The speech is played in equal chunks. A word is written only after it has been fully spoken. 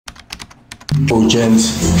Oh,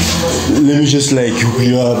 gents, let me just like hook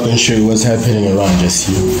you up and show you what's happening around us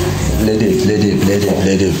here. Let it.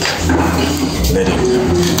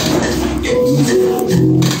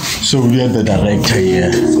 So we are the director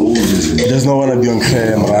here. He does not want to be on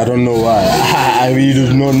camera. I don't know why. I really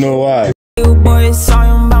do not know why. You boys saw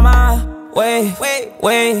him by my way.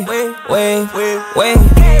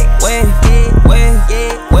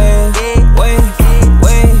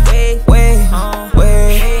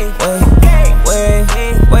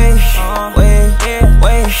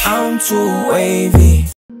 I'm too wavy.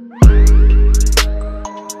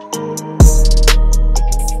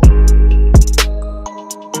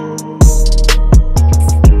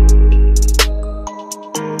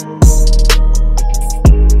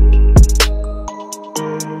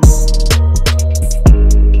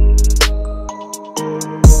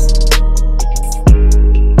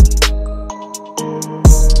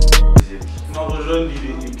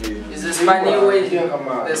 It's the Spanish way.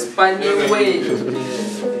 The Spanish way.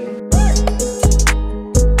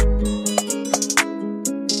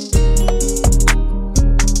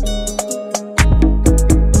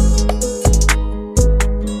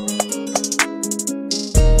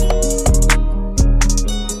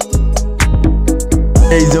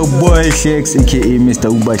 Hey, the boy Shex, aka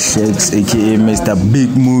Mr. Uber Shex, aka Mr. Big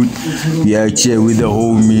Mood. We are here with the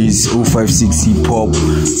homies, 056 Hip Hop.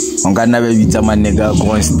 I'm gonna be with my nigga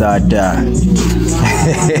Grand Starter.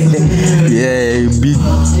 Yeah,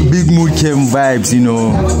 big Mood came vibes, you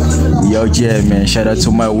know. We out here, man. Shout out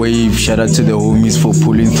to my wave, shout out to the homies for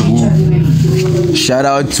pulling through. Shout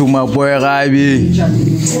out to my boy Rabi.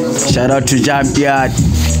 Shout out to Champion.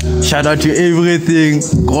 Shout out to everything.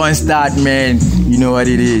 Grand Start, man. You know what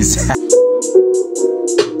it is.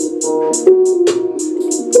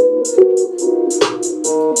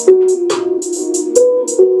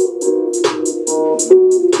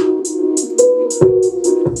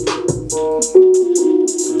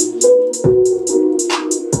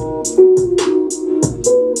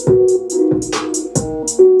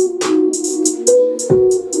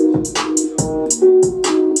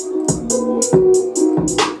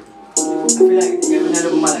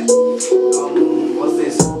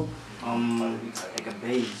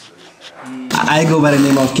 I go by the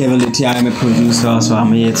name of Kevin Litty. I'm a producer, so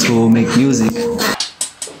I'm here to make music.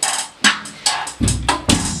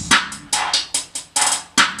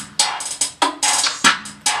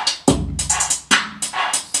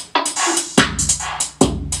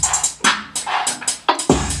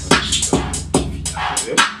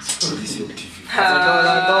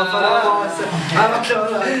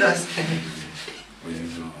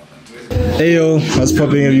 Hey yo, what's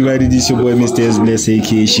popping everybody? This your boy Mr. Bless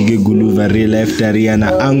aka Shige Guluva, real life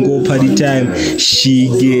Tariana, Ango party time,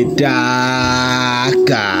 Shige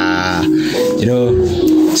Daka. You know,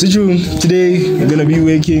 so true. Today we're gonna be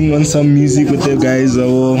working on some music with the guys.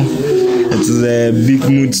 It's a Big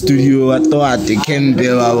Mood studio. I thought they can be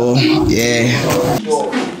yeah.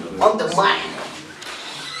 On the mic,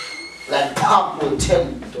 like Pop will tell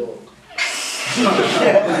you, dog.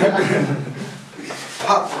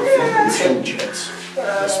 Pop will tell you.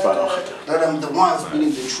 That I'm the one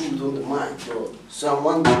speaking the truth on the mic, dog. So I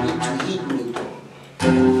want you to hit me, dog.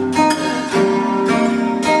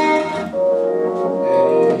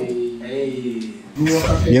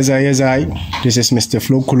 Yes, I. This is Mr.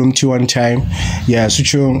 Flo Kulumti one time. Yeah,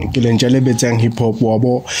 sucho kilenjale betang hip hop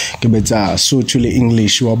wabo, kibeta so chule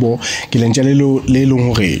English wabo, kilenjale lelo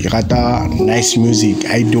hore. Rata nice music.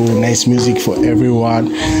 I do nice music for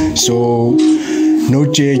everyone. So no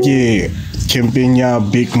jege campagna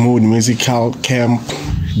Big Mood musical camp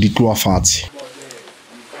di tua fati.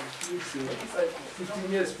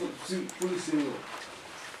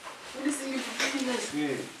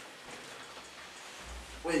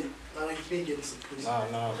 Wait, now you can't get this police. No,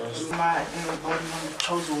 bro. I'm the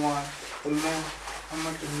chosen one. But man, I'm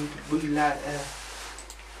not the booty like that.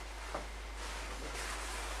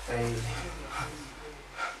 Hey.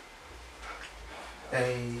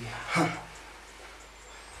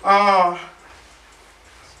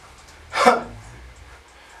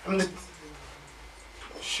 I'm the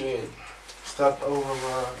shit. Stop over,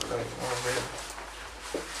 like already.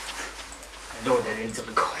 I know that ain't the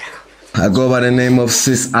go. I go by the name of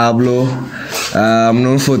Sis Ablo. I'm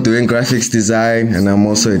known for doing graphics design and I'm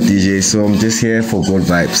also a DJ, so I'm just here for good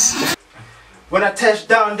vibes. When I touch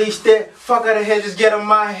down, they stare. Fuck out of here, just get on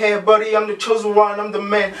my head, buddy. I'm the chosen one, I'm the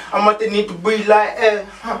man. I'm what they need to breathe like air.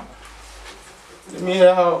 Let me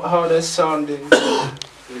hear how that sounded.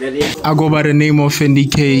 I go by the name of Fendi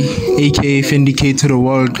K, aka Fendi K to the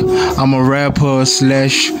world. I'm a rapper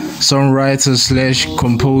slash songwriter slash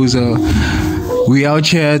composer. We out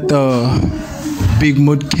here at the big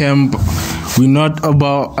mood camp. We're not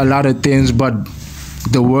about a lot of things, but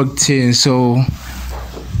the work thing. So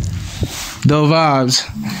the vibes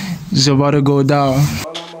is about to go down.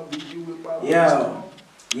 Yeah.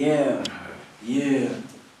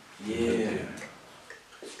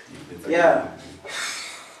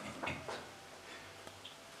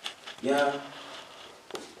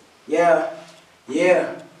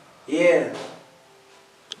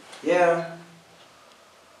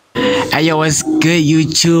 Hey yo, what's good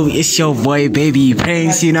YouTube? It's your boy Baby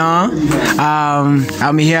Prince, you know.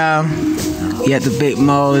 I'm here at the Big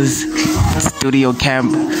Mo's studio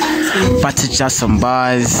camp, about to just some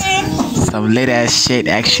bars, some lit ass shit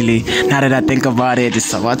actually. Now that I think about it,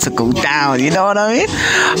 it's about to go down, you know what I mean?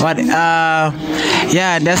 But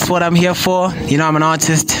yeah, that's what I'm here for. You know, I'm an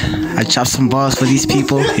artist. I chop some bars for these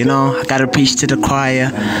people, you know. I gotta preach to the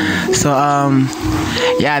choir. So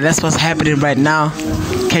yeah, that's what's happening right now.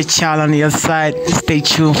 Catch y'all on the other side. Stay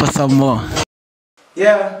tuned for some more.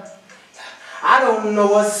 Yeah. I don't know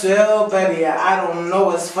what's real, baby. I don't know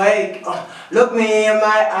what's fake. Look me in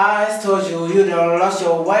my eyes, told you done lost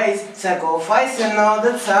your ways. Sacrificing all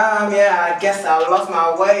the time, yeah, I guess I lost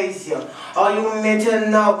my ways, yeah. All you need to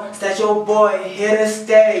know is that your boy here to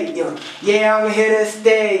stay, yeah. Yeah, I'm here to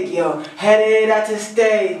stay, yeah. Headed out to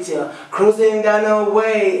state, yeah. Cruising down the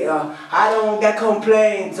way, yeah. I don't get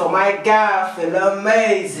complaints, oh my God, feel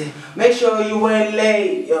amazing. Make sure you ain't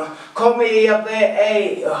late, yeah. Call me up at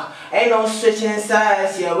 8, yeah. Ain't no switching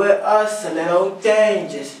sides, yeah, with us a little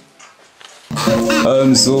dangerous.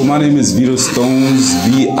 So my name is Vito Stones,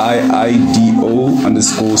 VIIDO_Stones,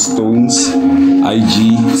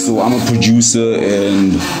 IG. So I'm a producer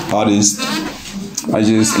and artist. I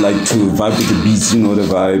just like to vibe with the beats, you know the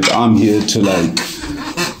vibe. I'm here to like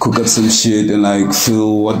cook up some shit and like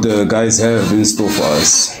feel what the guys have in store for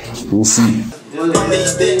us. We'll see. Leap on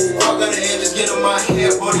these things, fuck out of here, just get on my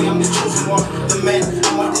head, buddy, I'm the chosen one, the man,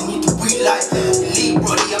 I'm what they need to breathe like, leap,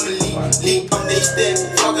 buddy, I'm a leap, buddy, I'm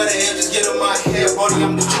a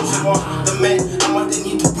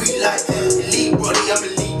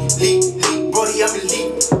leap, buddy, I'm a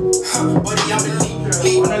leap,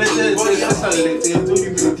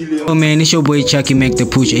 Oh man, it's your boy Chucky Mac the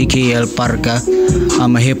Pooch, aka El Parka.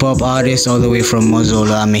 I'm a hip hop artist all the way from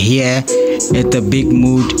Mozola. I'm here at the Big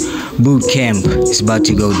Mood Boot Camp. It's about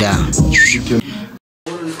to go down.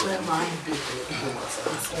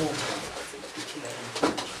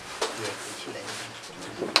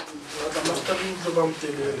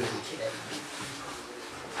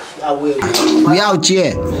 We out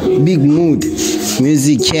here, Big Mood,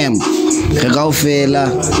 Music Camp, Raufela,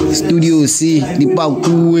 Studio C,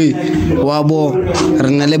 Dipakue, Wabo,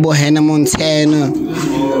 Renalebo Hannah Montana.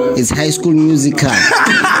 It's High School Musical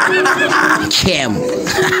Camp.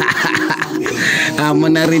 I'm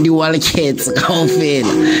on a ready Wildcats,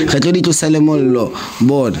 Raufela. Katori to Salemolo,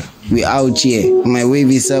 board. We out here. My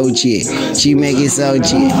wave is out here. Chimek is out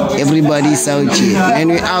here. Everybody's out here.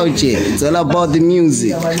 And we out here. It's all about the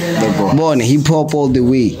music. Born hip hop all the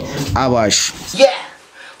way. Abash. Yeah.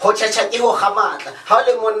 Ho chacha ke ho khamatla. Ha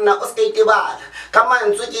le monna o state bala. Ka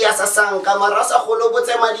mantswe ke ya sasang ka marasa kholo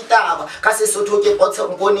botse maditaba. Ka Sesotho ke potse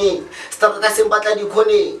mponeng. Strata se mpatla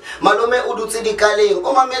dikhoneng. Malome o dutse dikaleng.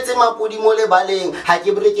 O mametse mapodi mo le baleng. Ha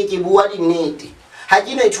ke breke ke bua dinnete. Ha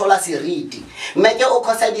ke no itshola seriti. Mmeke o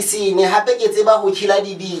khosa disine hape ke tseba ho khila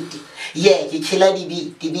dibiti. Yeah, ke khila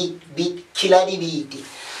dibiti, beat khila dibiti.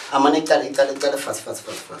 Amane qale fast.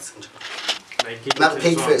 Not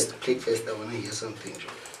play first, I want to hear something.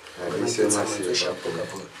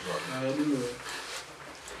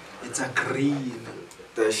 It's a green.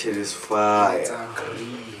 That shit is fire. It's a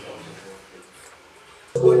green.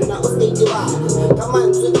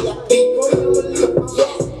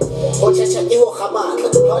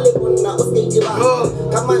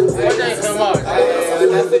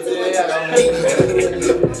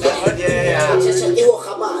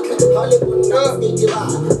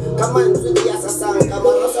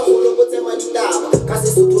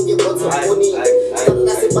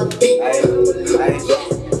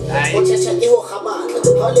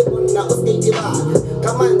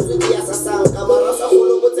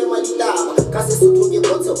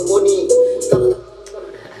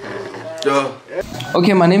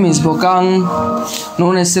 Okay, my name is Bokang,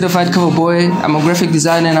 known as Certified Cover Boy. I'm a graphic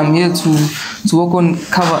designer and I'm here to work on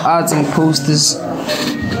cover arts and posters.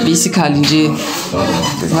 Basically,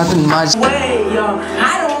 there's nothing much. Wait, yo,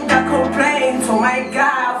 I don't got complaints. Oh my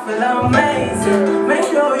God, I feel amazing. Make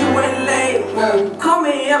sure you ain't late. Whoa. Call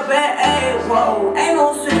me up at 8. Whoa, ain't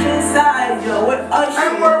no switching sides, yo. With us,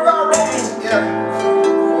 I'm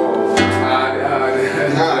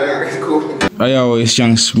Hey yo, it's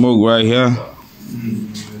Young Smoke right here.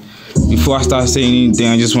 Before I start saying anything,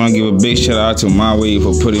 I just want to give a big shout out to My Way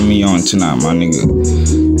for putting me on tonight, my nigga.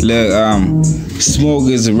 Look, Smoke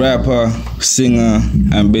is a rapper, singer,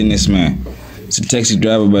 and businessman. It's a taxi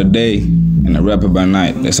driver by day and a rapper by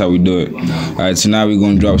night. That's how we do it. Alright, tonight we're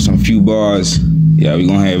gonna drop some few bars. Yeah, we're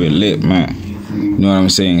gonna have it lit, man. You know what I'm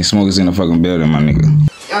saying? Smoke is in the fucking building, my nigga.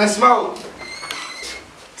 Young Smoke.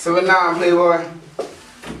 7-9, Playboy.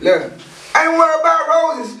 Look, I ain't worried about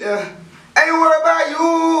roses. I ain't worried about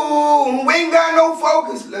you. We ain't got no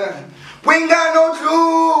focus. We ain't got no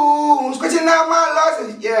clues. Scratching out my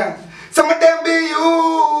losses, yeah. Some of them be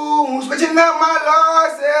you. Scratching out my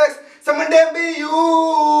losses. Some of them be you.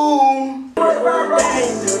 Ain't worried about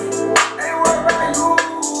roses. Ain't worried about you.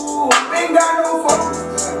 We ain't got no focus.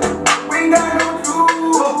 We ain't got no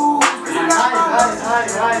clues. Scratching out my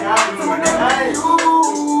losses. Some of them be you.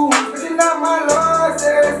 Scratching out my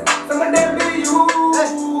losses. Some of them be you.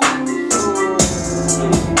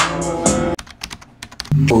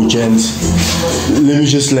 Oh, gents, let me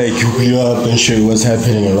just like hook you up and show you what's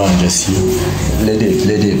happening around us here. Let it.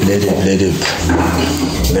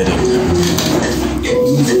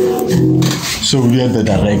 So we have the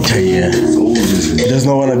director here. He does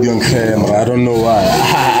not want to be on camera. I don't know why.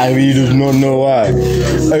 I really do not know why. We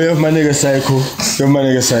have my nigga Psycho.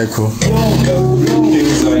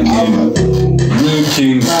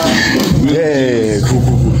 Yeah,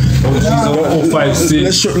 cool.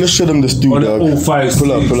 Let's show them the studio. Pull up.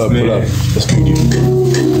 The studio.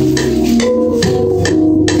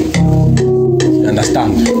 You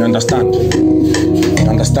understand?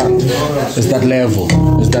 It's that level.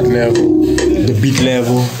 The beat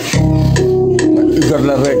level. You got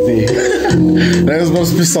that right there. There's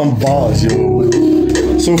supposed to be some bars, yo.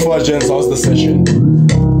 So far, gents, how's the session?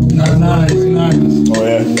 Nice. Oh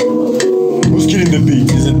yeah. Who's killing the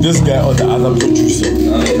beat? Is it this guy or the other producer?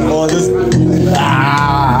 Oh, this.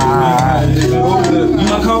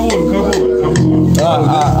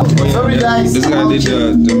 Sorry, guys. This guy did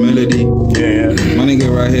the melody. Yeah. My nigga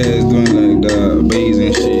right here is doing like the bass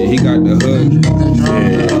and shit. He got the hook.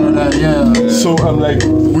 Yeah. So I'm like,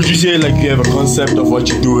 would you say like you have a concept of what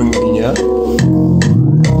you're doing in here?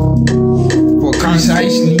 Well,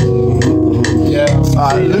 precisely. Yeah.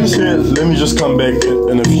 Let me just come back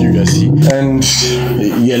in a few, I see. And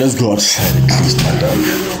yeah, let's go outside at least, my dog.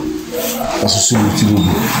 That's what we do.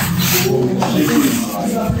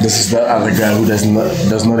 This is the other guy who does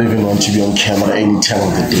not even want to be on camera any time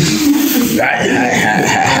of the day.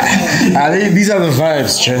 These are the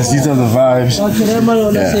vibes, Chance. These are the vibes.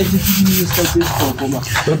 Yeah.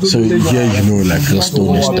 So yeah, you know, like the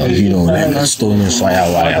stoner stuff, you know, like the stoner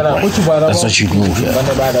wire. That's what you do here.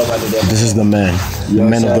 This is the man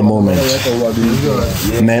of the moment.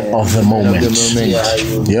 Man of the moment.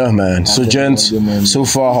 Yeah, man. So gents, so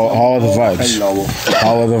far, how are the vibes?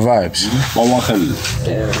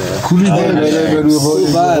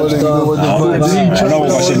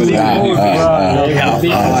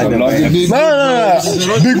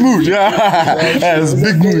 Big mood, it's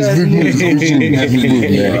big mood,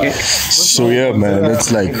 man. So yeah, man,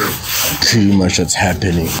 it's like pretty much what's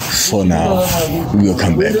happening for now. We'll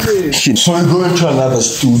come back. So we're going to another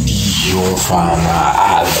studio from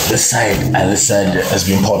the side has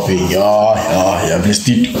been popping. Yeah, blessed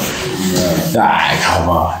it. Come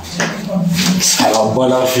on. These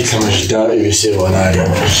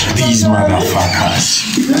motherfuckers.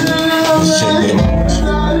 Check them out.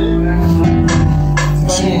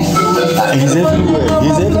 He's everywhere.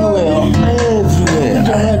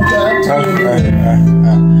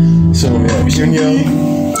 So yeah, Junior,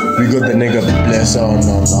 we got the nigga Bless on the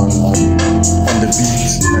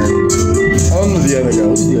beat. And I don't know the other guy.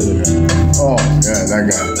 Who's the other guy? Oh yeah, that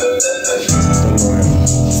guy. Don't know him.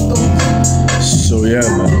 So yeah,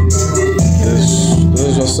 man. This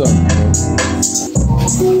is what's up, man.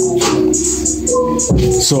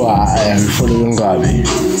 So I am following Gabi.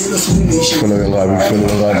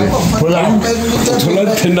 Pull up.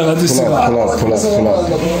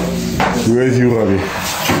 Where is you, Gabi?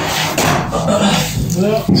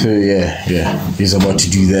 So yeah, he's about to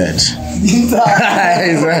do that.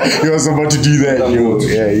 He was about to do that, yo.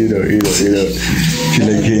 Yeah, you know.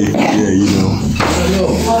 Like, hey, yeah, you know.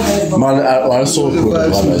 Man, I saw cool.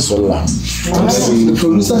 The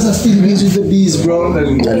producers are still busy with the bees, bro.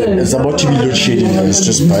 It's about to be load shedding, it's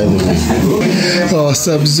just by the way. Oh,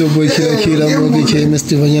 subzo boy kila moge ke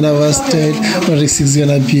Mr. Vanyana was dead. Or 6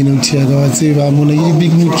 gonna be in Tiago. I'd say I'm on a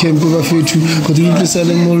big mood camp over for you. But you to sell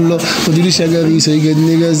them all. But you shagari, so you get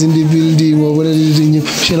niggas in the building or whatever it is.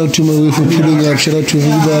 Shout out to my way for pulling up. Shout out to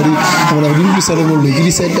everybody. I'm going to sell them all. He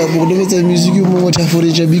said that whatever the music you want for a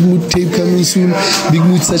big mood tape coming soon. Big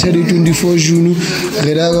mood Saturday 24 June.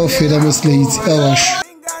 Redaga of Fedamus late. Awash.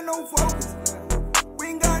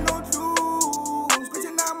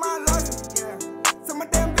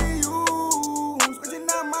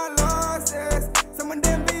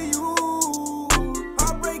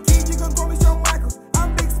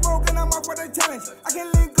 I can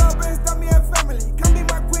link up and stop me and family. Come be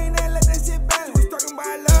my queen and let that shit bang. She was talking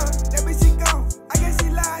about love, that bitch she gone. I guess she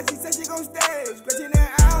lied, she said she gon' stay. Scratching that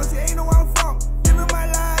out, she ain't no one fault. Living my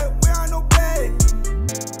life, we are no pay.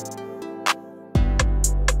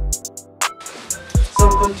 So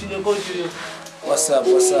continue. What's up,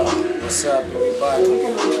 everybody?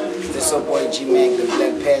 This is your boy G-Mac, the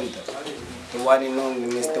Black Panther. The one and only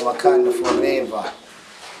Mr. Wakanda forever.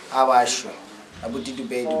 Abasho. Abuti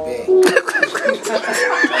Dubai.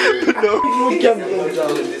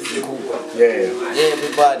 Yeah,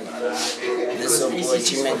 everybody. This is your boy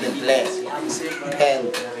G-Mac, the Black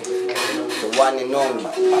Panther. The one and only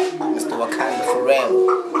Mr. Wakanda forever.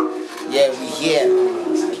 Yeah, we here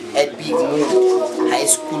at Big Moon High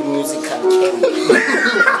School Musical Camp.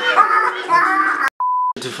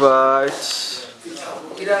 25.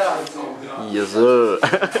 Yes, sir.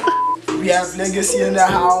 We have Legacy in the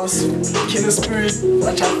house, Killer Spirit,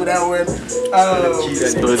 watch out for that one.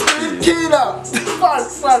 Killer,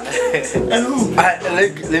 fuck. And who?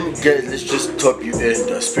 Let's just top you in.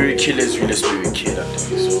 The Spirit Killer is really Spirit Killer.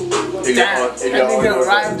 So, damn, they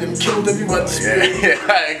arrived and killed everyone.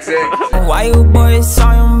 Yeah, exactly. Why you boys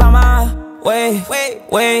saw him by my way?